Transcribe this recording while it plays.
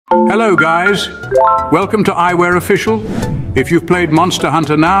Hello guys, welcome to iWhere Official. If you've played Monster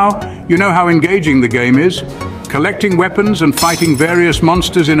Hunter now, you know how engaging the game is. Collecting weapons and fighting various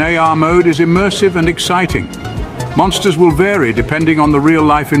monsters in AR mode is immersive and exciting. Monsters will vary depending on the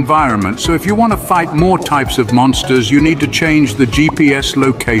real-life environment, so if you want to fight more types of monsters, you need to change the GPS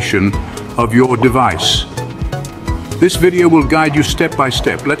location of your device. This video will guide you step by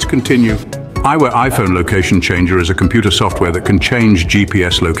step. Let's continue. iWhere iPhone Location Changer is a computer software that can change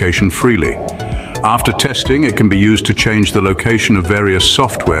GPS location freely. After testing, it can be used to change the location of various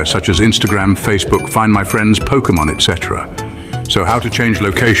software such as Instagram, Facebook, Find My Friends, Pokémon, etc. So how to change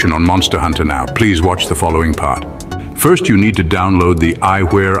location on Monster Hunter now? Please watch the following part. First, you need to download the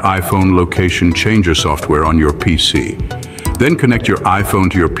iWhere iPhone Location Changer software on your PC. Then connect your iPhone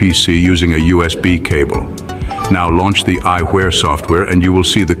to your PC using a USB cable. Now launch the iWhere software and you will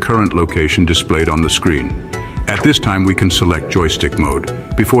see the current location displayed on the screen. At this time we can select Joystick mode.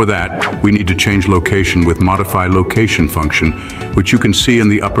 Before that, we need to change location with Modify Location function, which you can see in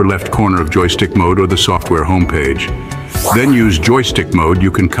the upper left corner of Joystick mode or the software homepage. Then use Joystick mode,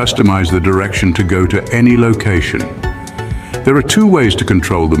 you can customize the direction to go to any location. There are two ways to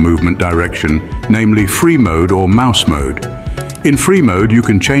control the movement direction, namely free mode or mouse mode. In free mode, you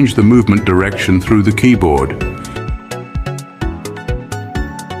can change the movement direction through the keyboard.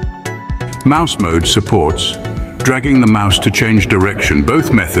 Mouse mode supports dragging the mouse to change direction.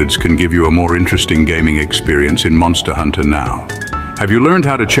 Both methods can give you a more interesting gaming experience in Monster Hunter Now. Have you learned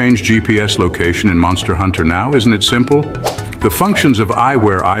how to change GPS location in Monster Hunter Now? Isn't it simple? The functions of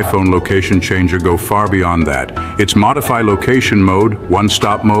iWhere iPhone Location Changer go far beyond that. It's Modify Location mode,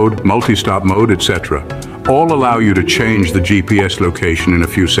 one-stop mode, multi-stop mode, etc. All allow you to change the GPS location in a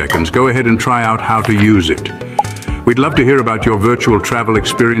few seconds. Go ahead and try out how to use it. We'd love to hear about your virtual travel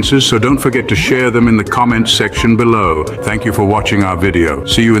experiences, so don't forget to share them in the comments section below. Thank you for watching our video.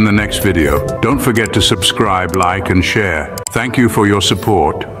 See you in the next video. Don't forget to subscribe, like, and share. Thank you for your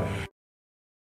support.